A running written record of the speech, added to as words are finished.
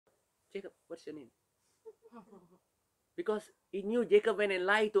Jacob, what's your name? Because he knew Jacob went and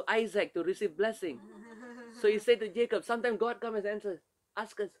lied to Isaac to receive blessing. So he said to Jacob, sometimes God comes and answers,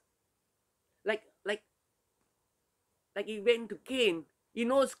 ask us. Like he went to Cain. He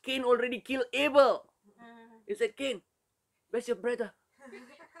knows Cain already killed Abel. He said, Cain, where's your brother?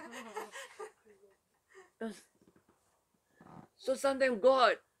 So sometimes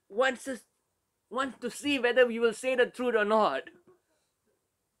God wants to see whether we will say the truth or not.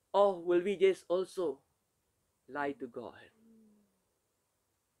 Or will we just also lie to God?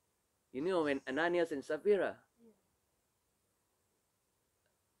 You know, when Ananias and Sapphira,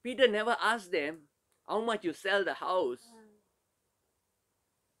 Peter never asked them how much you sell the house.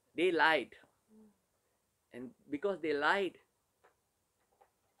 They lied. And because they lied,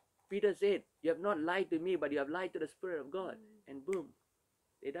 Peter said, you have not lied to me, but you have lied to the Spirit of God. And boom,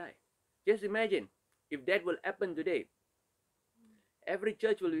 they die. Just imagine if that will happen today. Every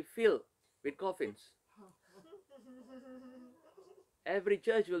church will be filled with coffins. Every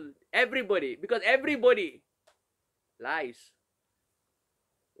church will, everybody, because everybody lies.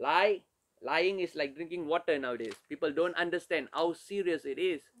 Lying is like drinking water nowadays. People don't understand how serious it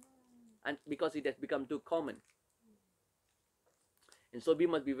is, and because it has become too common. And so we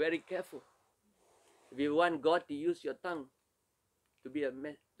must be very careful. If you want God to use your tongue to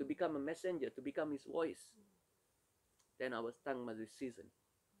become a messenger, to become His voice, then our tongue must be seasoned.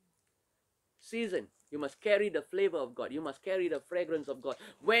 Seasoned. You must carry the flavor of God. You must carry the fragrance of God.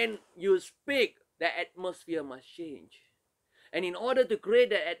 When you speak, the atmosphere must change. And in order to create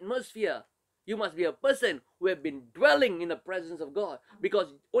the atmosphere, you must be a person who have been dwelling in the presence of God. Because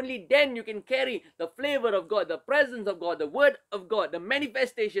only then you can carry the flavor of God, the presence of God, the word of God, the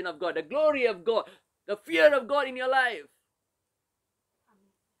manifestation of God, the glory of God, the fear of God in your life.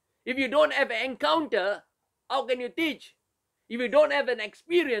 If you don't have an encounter, how can you teach? If you don't have an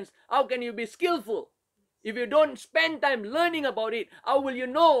experience, how can you be skillful? If you don't spend time learning about it, how will you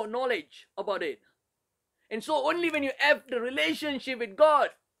know knowledge about it? And so only when you have the relationship with God,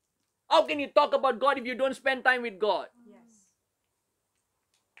 how can you talk about God if you don't spend time with God? Yes.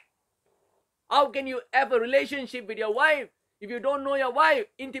 How can you have a relationship with your wife if you don't know your wife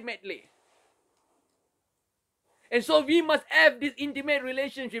intimately? And so we must have this intimate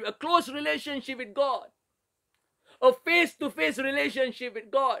relationship, a close relationship with God, a face-to-face relationship with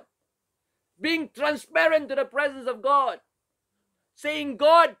God, being transparent to the presence of God, saying,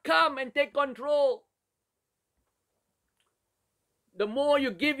 God, come and take control. The more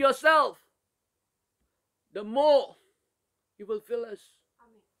you give yourself, the more He will fill us.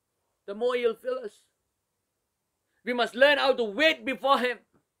 Amen. The more He'll fill us. We must learn how to wait before Him.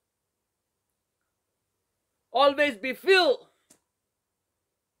 Always be filled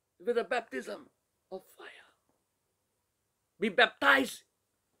with the baptism of fire. Be baptized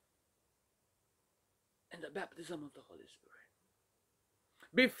in the baptism of the Holy Spirit.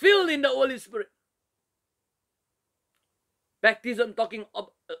 Be filled in the Holy Spirit. Baptism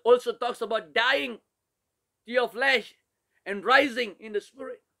also talks about dying to your flesh and rising in the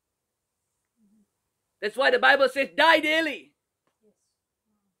Spirit. That's why the Bible says, die daily. Yes.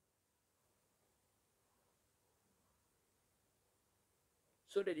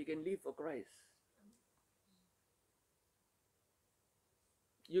 So that you can live for Christ.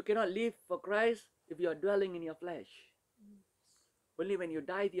 You cannot live for Christ if you are dwelling in your flesh. Only when you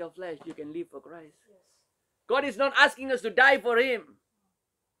die to your flesh, you can live for Christ. Yes. God is not asking us to die for Him.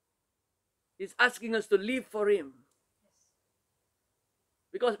 He's asking us to live for Him.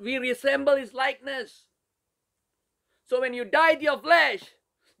 Because we resemble His likeness. So when you die to your flesh,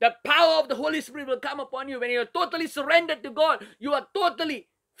 the power of the Holy Spirit will come upon you. When you're totally surrendered to God, you are totally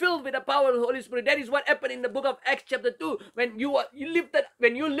filled with the power of the Holy Spirit. That is what happened in the book of Acts chapter 2. When you lifted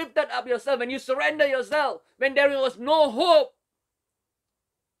up yourself, when you surrender yourself, when there was no hope,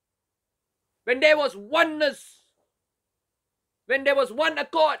 when there was oneness, when there was one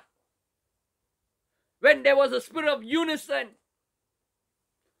accord, when there was a spirit of unison,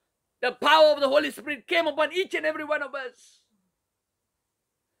 the power of the Holy Spirit came upon each and every one of us.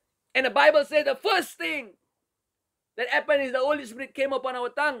 And the Bible says the first thing that happened is the Holy Spirit came upon our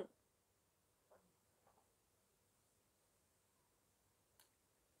tongue.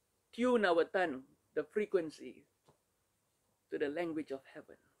 Tune our tongue, the frequency, to the language of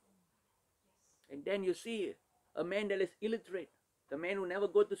heaven. And then you see a man that is illiterate, the man who never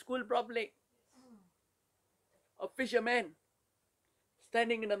go to school properly, a fisherman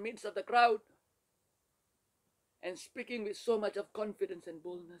standing in the midst of the crowd and speaking with so much of confidence and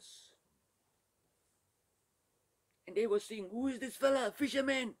boldness. And they were saying, who is this fella,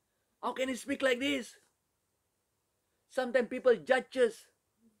 fisherman? How can he speak like this? Sometimes people judge us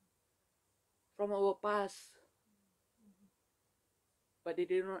from our past, but they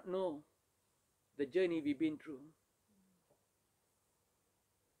did not know the journey we've been through.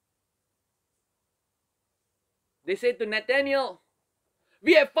 They said to Nathanael,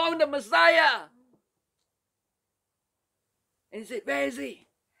 "We have found the Messiah." And he said, "Where is he?"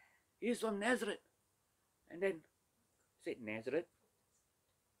 "He is from Nazareth." And then he said, "Nazareth?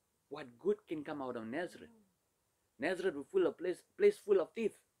 What good can come out of Nazareth? Nazareth was full of place full of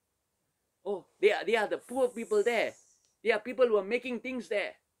thieves. Oh, they are the poor people there. They are people who are making things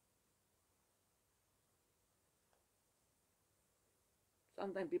there."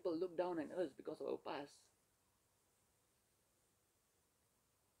 Sometimes people look down on us because of our past.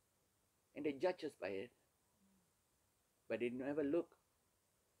 And they judge us by it. But they never look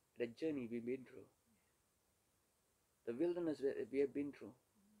at the journey we've been through. The wilderness that we have been through.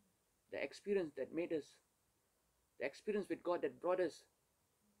 The experience that made us. The experience with God that brought us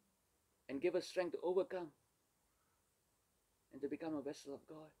and gave us strength to overcome and to become a vessel of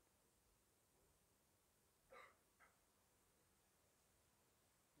God.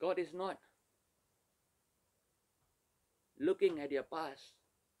 God is not looking at your past,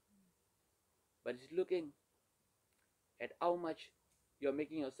 but He's looking at how much you're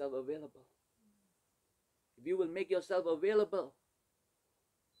making yourself available. If you will make yourself available,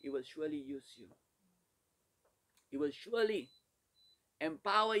 He will surely use you. He will surely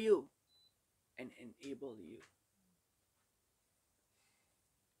empower you and enable you.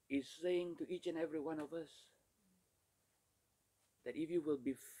 He's saying to each and every one of us that if you will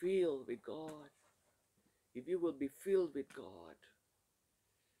be filled with God, if you will be filled with God,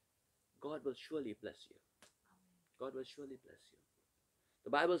 God will surely bless you. God will surely bless you. The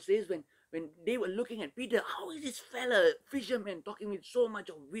Bible says when they were looking at Peter, how is this fella, fisherman, talking with so much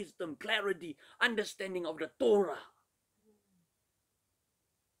of wisdom, clarity, understanding of the Torah?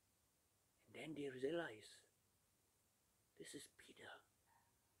 And then they realized, this is Peter,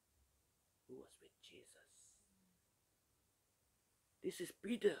 who was with Jesus. This is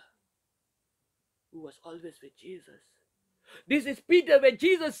Peter, who was always with Jesus. This is Peter where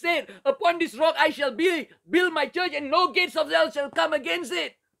Jesus said, "Upon this rock I shall build my church, and no gates of hell shall come against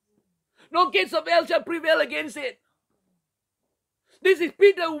it. No gates of hell shall prevail against it." This is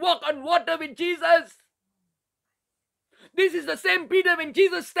Peter who walked on water with Jesus. This is the same Peter when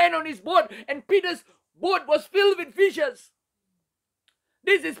Jesus stand on his boat and Peter's boat was filled with fishes.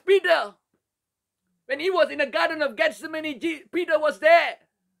 This is Peter. When he was in the Garden of Gethsemane, Peter was there.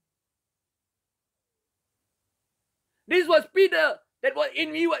 This was Peter that was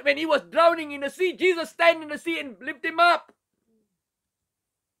when he was drowning in the sea. Jesus stand in the sea and lift him up.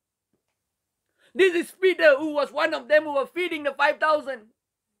 This is Peter who was one of them who were feeding the 5,000.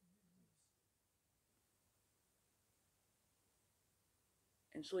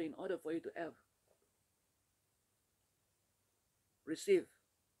 And so in order for you to receive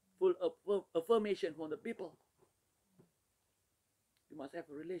full affirmation from the people, you must have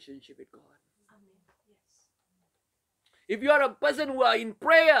a relationship with God. Amen. Yes. If you are a person who are in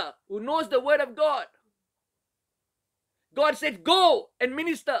prayer, who knows the word of God, God said, "Go and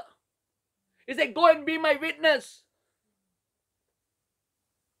minister." He said, "Go and be my witness."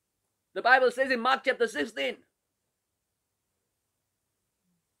 The Bible says in Mark chapter 16,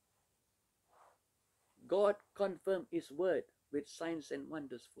 God confirmed His word with signs and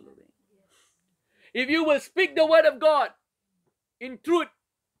wonders following. If you will speak the word of God in truth,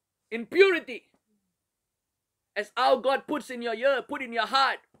 in purity, as how God puts in your ear, put in your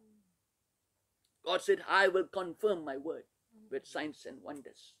heart, God said, "I will confirm my word with signs and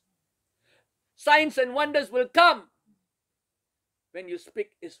wonders." Signs and wonders will come when you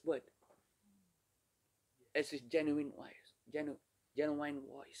speak His word as His genuine voice.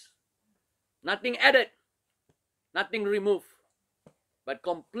 Nothing added, nothing removed, but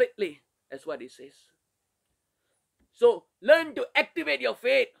completely as what He says. So learn to activate your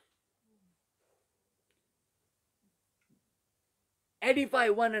faith. Edify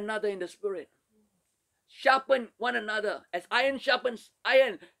one another in the Spirit. Sharpen one another as iron sharpens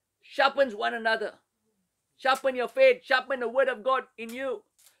iron. Sharpens one another. Sharpen your faith. Sharpen the word of God in you.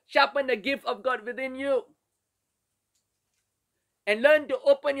 Sharpen the gift of God within you. And learn to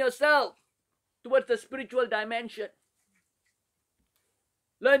open yourself towards the spiritual dimension.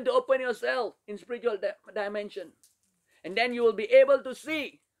 Learn to open yourself in spiritual dimension. And then you will be able to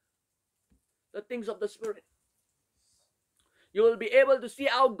see the things of the Spirit. You will be able to see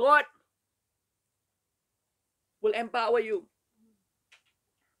how God will empower you.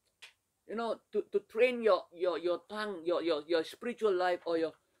 You know, to train your tongue, your spiritual life, or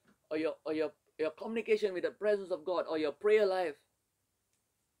your communication with the presence of God, or your prayer life.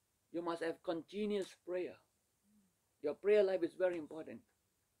 You must have continuous prayer. Your prayer life is very important.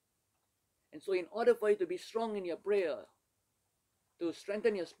 And so in order for you to be strong in your prayer, to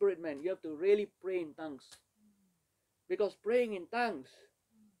strengthen your spirit man, you have to really pray in tongues. Because praying in tongues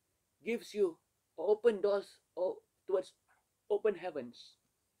gives you open doors towards open heavens.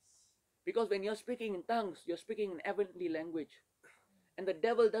 Because when you're speaking in tongues, you're speaking in heavenly language. And the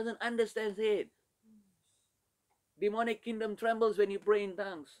devil doesn't understand it. Demonic kingdom trembles when you pray in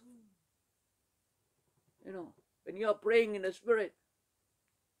tongues. You know, when you are praying in the spirit,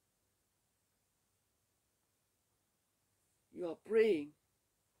 you are praying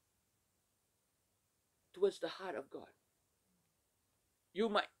towards the heart of God. You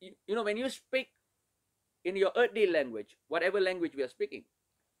know, when you speak in your earthly language, whatever language we are speaking,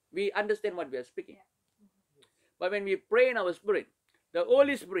 we understand what we are speaking. But when we pray in our spirit, the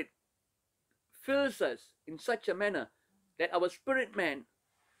Holy Spirit fills us in such a manner that our spirit man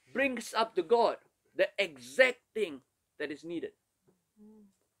brings up to God the exact thing that is needed.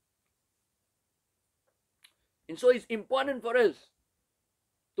 And so it's important for us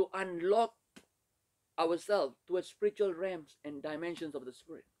to unlock ourselves towards spiritual realms and dimensions of the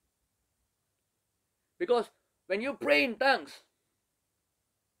Spirit. Because when you pray in tongues,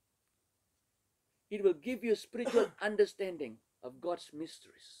 it will give you spiritual understanding of God's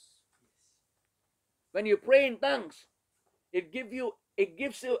mysteries. When you pray in tongues, it gives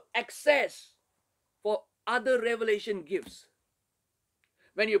you access for other revelation gifts.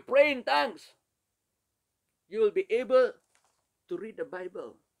 When you pray in tongues, you will be able to read the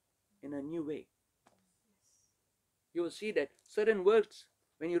Bible in a new way. You will see that certain words,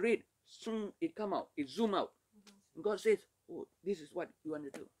 when you read, soon it come out, it zoom out. And God says, oh, this is what you want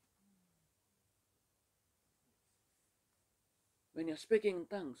to do. When you're speaking in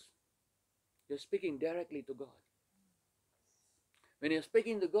tongues, you're speaking directly to God. When you're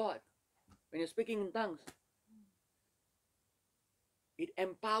speaking to God, when you're speaking in tongues, it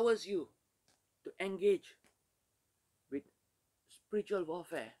empowers you to engage with spiritual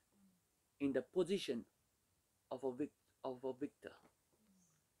warfare in the position of a victor.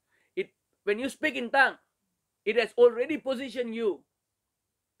 When you speak in tongue, it has already positioned you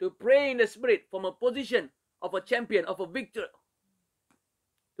to pray in the spirit from a position of a champion, of a victor.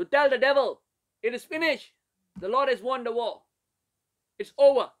 To tell the devil, it is finished. The Lord has won the war. It's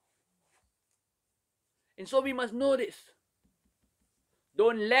over. And so we must know this.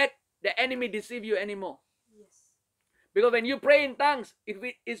 Don't let the enemy deceive you anymore. Yes. Because when you pray in tongues,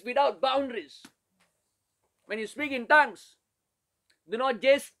 it's without boundaries. When you speak in tongues, do not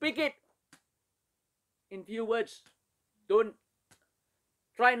just speak it in few words. Don't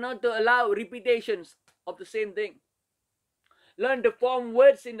try not to allow repetitions of the same thing. Learn to form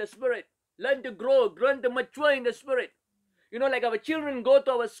words in the spirit. Learn to grow. Learn to mature in the spirit. You know, like our children go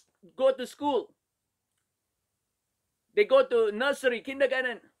to school. They go to nursery,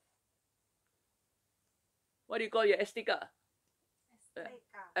 kindergarten. What do you call your STK?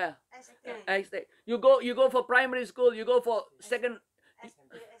 You go for primary school. You go for second.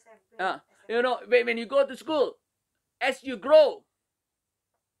 You know, when you go to school, as you grow,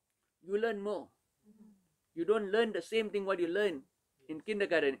 you learn more. You don't learn the same thing what you learn in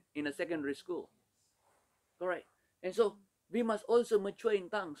kindergarten, in a secondary school. Correct. And so we must also mature in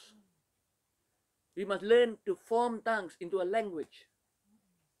tongues. We must learn to form tongues into a language.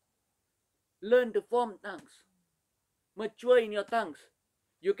 Learn to form tongues. Mature in your tongues.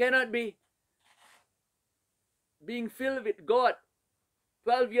 You cannot be being filled with God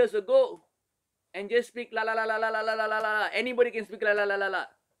 12 years ago and just speak la la la la la la la la la la. Anybody can speak la la la la la.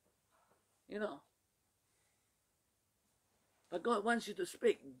 You know. But God wants you to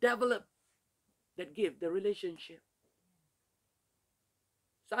speak. Develop that gift, the relationship.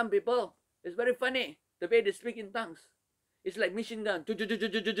 Some people, it's very funny the way they speak in tongues. It's like machine gun. You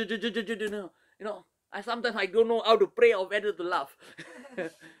know, sometimes I don't know how to pray or whether to laugh.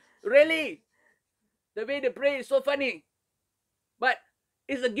 Really, the way they pray is so funny. But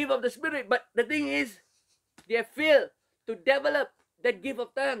it's a gift of the Spirit. But the thing is, they fail to develop that gift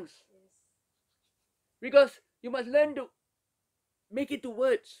of tongues. Because you must learn to make it to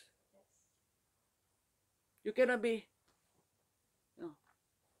words. You cannot be. You know,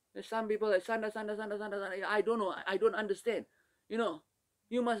 there's some people like Sanda. I don't know. I don't understand. You know,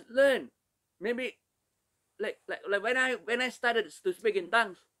 you must learn. Maybe like when I started to speak in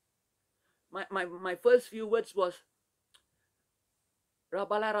tongues, my first few words was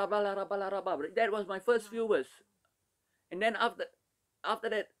rabala rabala rabala rabala. That was my first few words, and then after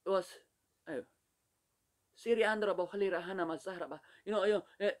that was Siri andra bawhalira hana mazahraba. You know,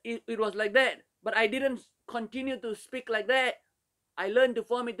 it was like that. But I didn't continue to speak like that. I learned to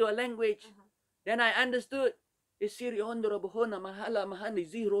form it to a language. Then I understood. And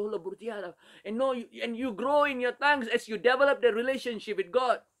no, and you grow in your tongues as you develop the relationship with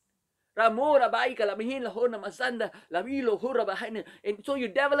God. And so you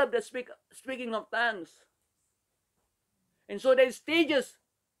develop the speaking of tongues. And so there's stages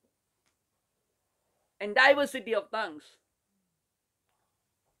and diversity of tongues.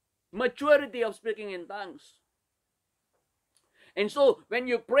 Maturity of speaking in tongues. And so when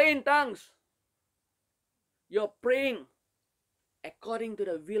you pray in tongues, you're praying according to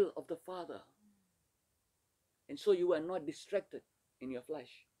the will of the Father. And so you are not distracted in your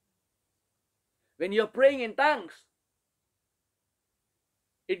flesh. When you're praying in tongues,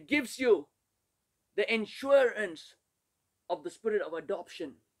 it gives you the assurance of the spirit of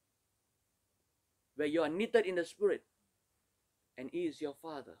adoption, where you are knitted in the Spirit and He is your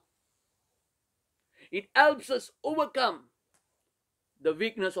Father. It helps us overcome the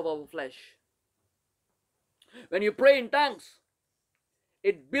weakness of our flesh. When you pray in tongues,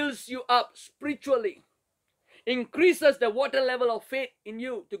 it builds you up spiritually, increases the water level of faith in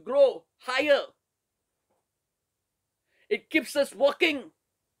you to grow higher. It keeps us walking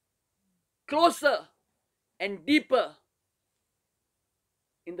closer and deeper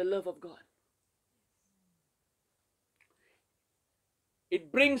in the love of God.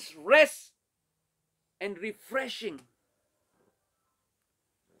 It brings rest and refreshing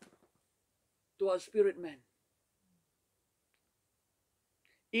to our spirit man.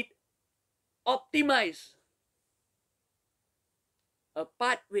 It optimizes a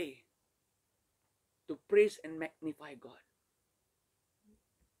pathway to praise and magnify God.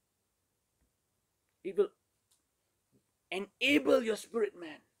 It will enable your spirit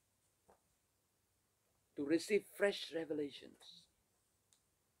man to receive fresh revelations.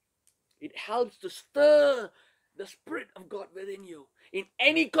 It helps to stir the Spirit of God within you. In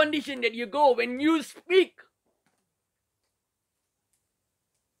any condition that you go, when you speak,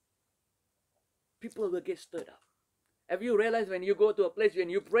 people will get stirred up. Have you realized when you go to a place when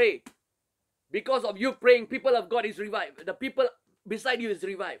you pray, because of you praying, people of God is revived. The people beside you is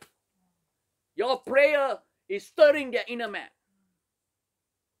revived. Your prayer is stirring their inner man.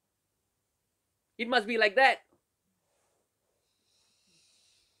 It must be like that.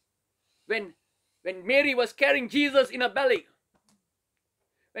 When Mary was carrying Jesus in her belly,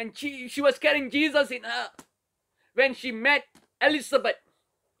 when she was carrying Jesus in her, when she met Elizabeth,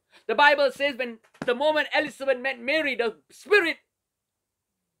 the Bible says when the moment Elizabeth met Mary, the spirit,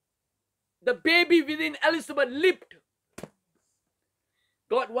 the baby within Elizabeth leaped.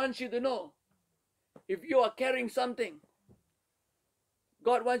 God wants you to know, if you are carrying something,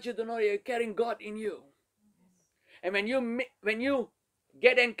 God wants you to know you're carrying God in you. And when you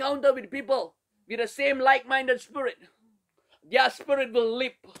get encounter with people with the same like-minded spirit, their spirit will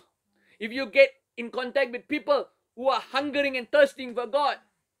leap. If you get in contact with people who are hungering and thirsting for God,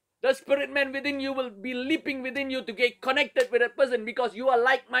 the spirit man within you will be leaping within you to get connected with a person, because you are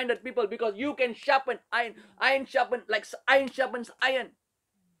like-minded people, because you can sharpen iron. Iron sharpens iron.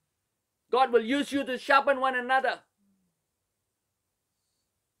 God will use you to sharpen one another.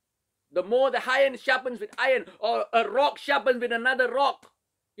 The more the iron sharpens with iron, or a rock sharpens with another rock,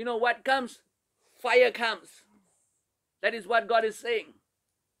 you know what comes? Fire comes. That is what God is saying.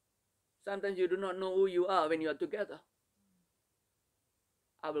 Sometimes you do not know who you are when you are together.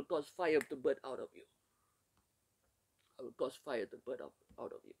 I will cause fire to burst out of you. I will cause fire to burst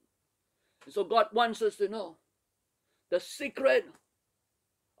out of you. And so God wants us to know the secret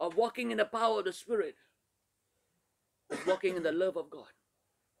of walking in the power of the Spirit is walking in the love of God.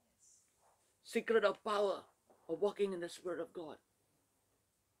 Secret of power of walking in the Spirit of God.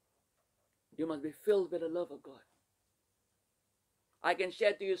 You must be filled with the love of God. I can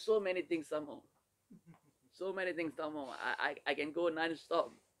share to you so many things somehow. So many things somehow. I can go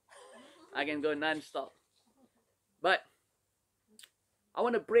non-stop. I can go non-stop. But I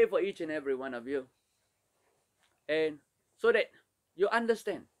want to pray for each and every one of you. And so that you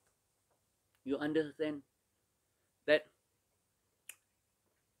understand. You understand that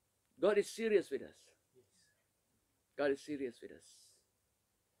God is serious with us. God is serious with us.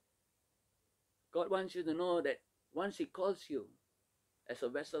 God wants you to know that once He calls you as a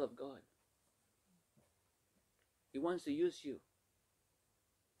vessel of God, He wants to use you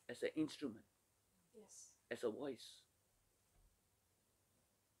as an instrument, as a voice,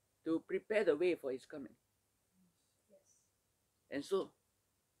 to prepare the way for His coming. And so,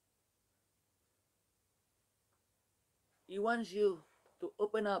 He wants you to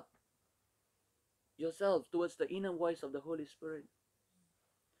open up yourself towards the inner voice of the Holy Spirit,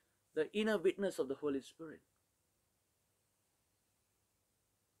 the inner witness of the Holy Spirit.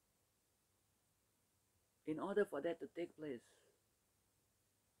 in order for that to take place,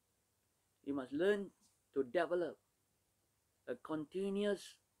 you must learn to develop a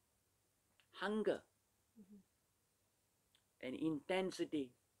continuous hunger and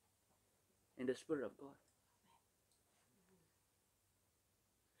intensity in the Spirit of God.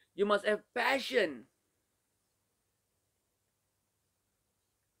 You must have passion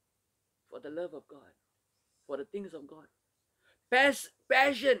for the love of God, for the things of God.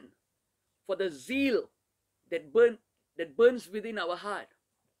 Passion for the zeal that burns within our heart,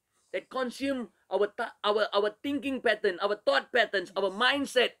 that consume our thinking pattern, our thought patterns, our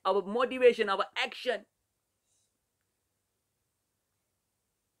mindset, our motivation, our action.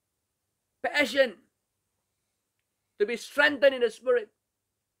 Passion to be strengthened in the Spirit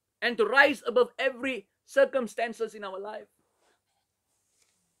and to rise above every circumstances in our life.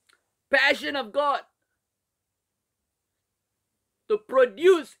 Passion of God to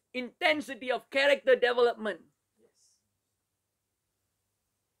produce intensity of character development.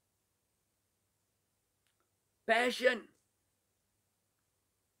 Passion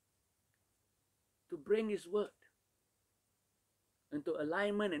to bring His word into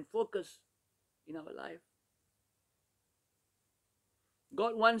alignment and focus in our life.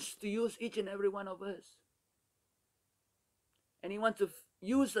 God wants to use each and every one of us. And He wants to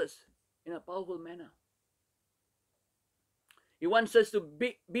use us in a powerful manner. He wants us to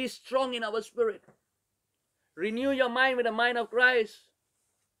be strong in our spirit. Renew your mind with the mind of Christ.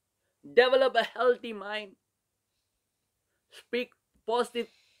 Develop a healthy mind. Speak positive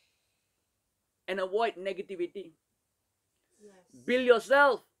and avoid negativity. Yes. Build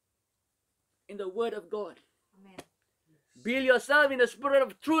yourself in the Word of God. Amen. Build yourself in the spirit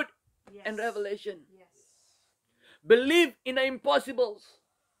of truth, yes, and revelation. Yes. Believe in the impossibles.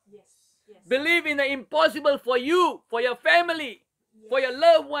 Yes. Yes. Believe in the impossible for you, for your family, yes, for your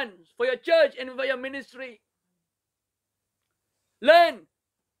loved ones, for your church, and for your ministry. Learn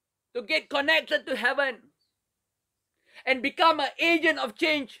to get connected to heaven and become an agent of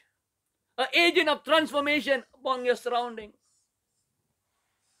change, an agent of transformation among your surroundings.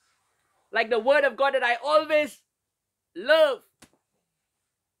 Like the word of God that I always love,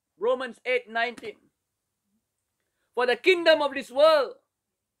 Romans 8:19. For the kingdom of this world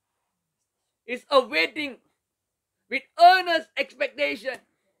is awaiting with earnest expectation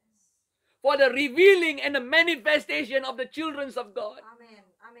for the revealing and the manifestation of the children of God. Amen.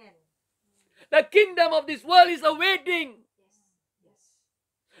 Amen. The kingdom of this world is awaiting. Yes.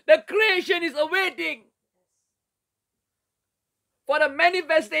 The creation is awaiting for the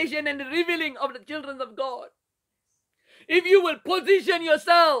manifestation and the revealing of the children of God. If you will position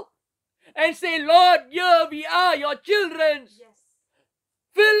yourself and say, Lord, here we are, your children. Yes.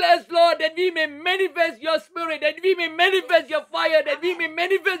 Fill us, Lord, that we may manifest your spirit, that we may manifest your fire, that we may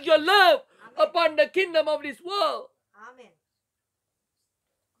manifest your love upon the kingdom of this world. Amen.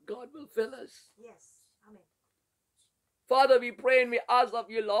 God will fill us. Yes. Amen. Father, we pray and we ask of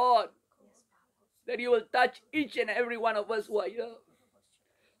you, Lord, that you will touch each and every one of us who are here.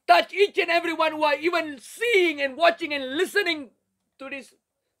 Touch each and every one who are even seeing and watching and listening to this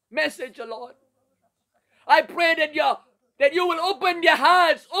message, Lord. I pray that you will open their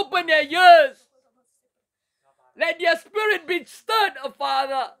hearts, open their ears. Let their spirit be stirred, oh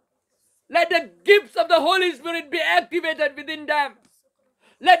Father. Let the gifts of the Holy Spirit be activated within them.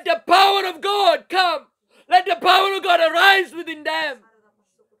 Let the power of God come. Let the power of God arise within them.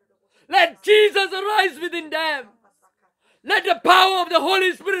 Let Jesus arise within them. Let the power of the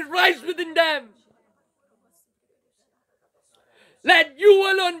Holy Spirit rise within them. Let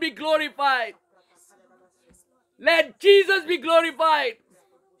you alone be glorified. Let Jesus be glorified.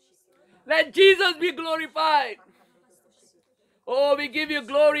 Let Jesus be glorified. Oh, we give you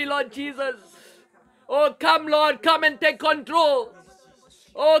glory, Lord Jesus. Oh, come, Lord, come and take control.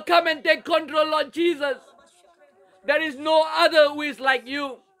 Oh, come and take control, Lord Jesus. There is no other who is like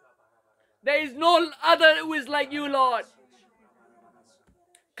you. There is no other who is like you, Lord.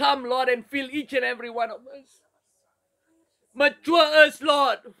 Come, Lord, and fill each and every one of us. Mature us,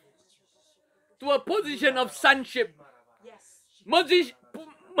 Lord, to a position of sonship.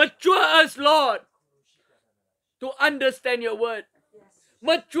 Mature us, Lord, to understand your word.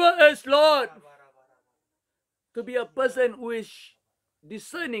 Mature us, Lord, to be a person who is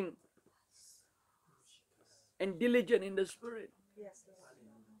discerning and diligent in the spirit.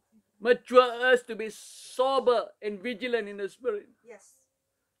 Mature us to be sober and vigilant in the spirit.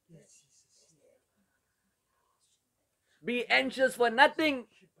 Be anxious for nothing,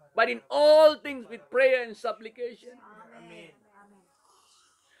 but in all things with prayer and supplication. Amen.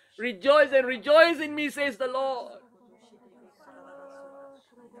 Rejoice and rejoice in me, says the Lord.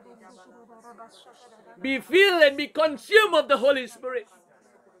 Be filled and be consumed of the Holy Spirit.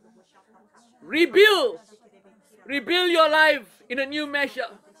 Rebuild your life in a new measure.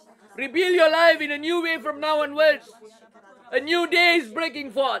 Rebuild your life in a new way from now onwards. A new day is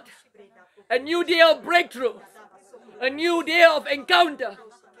breaking forth. A new day of breakthrough. A new day of encounter.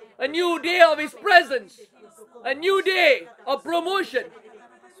 A new day of His presence. A new day of promotion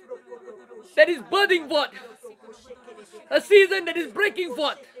that is birthing forth. A season that is breaking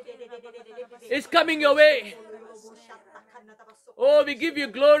forth is coming your way. Oh, we give you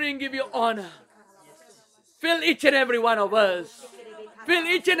glory and give you honor. Fill each and every one of us. Fill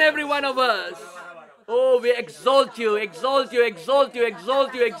each and every one of us. Oh, we exalt you, exalt you, exalt you,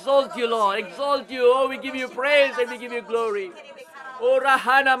 exalt you, exalt you, Lord. Exalt you. Oh, we give you praise and we give you glory. Oh,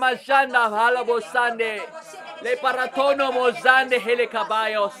 Rahana Mashanda Halabo Sande. Le Paratono Mozande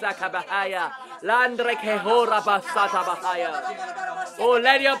Helekabayo Sakabahaya. Landrek Hehora Basata Bahaya. Oh,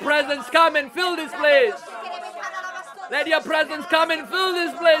 let your presence come and fill this place. Let your presence come and fill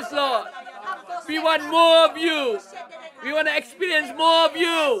this place, Lord. We want more of you. We want to experience more of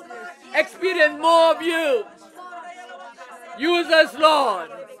you. Experience more of you. Use us, Lord.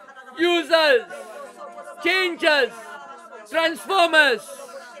 Use us. Change us. Transform us.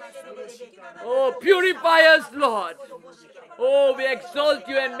 Oh, purify us, Lord. Oh, we exalt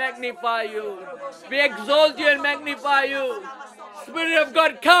you and magnify you. We exalt you and magnify you. Spirit of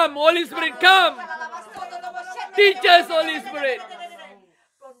God, come. Holy Spirit, come. Teach us, Holy Spirit.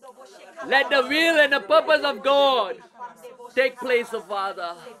 Let the will and the purpose of God take place, oh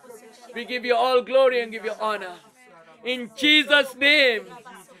Father. We give you all glory and give you honor. In Jesus' name.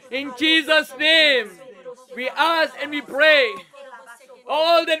 In Jesus' name. We ask and we pray.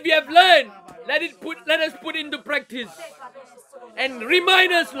 All that we have learned, let us put into practice. And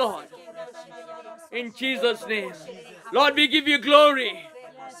remind us, Lord. In Jesus' name. Lord, we give you glory.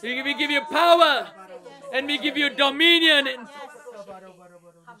 We give you power. And we give you dominion.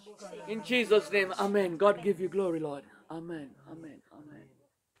 In Jesus' name. Amen. God give you glory, Lord. Amen. Amen. Amen.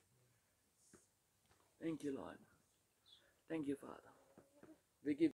 Thank you, Lord. Thank you, Father. We give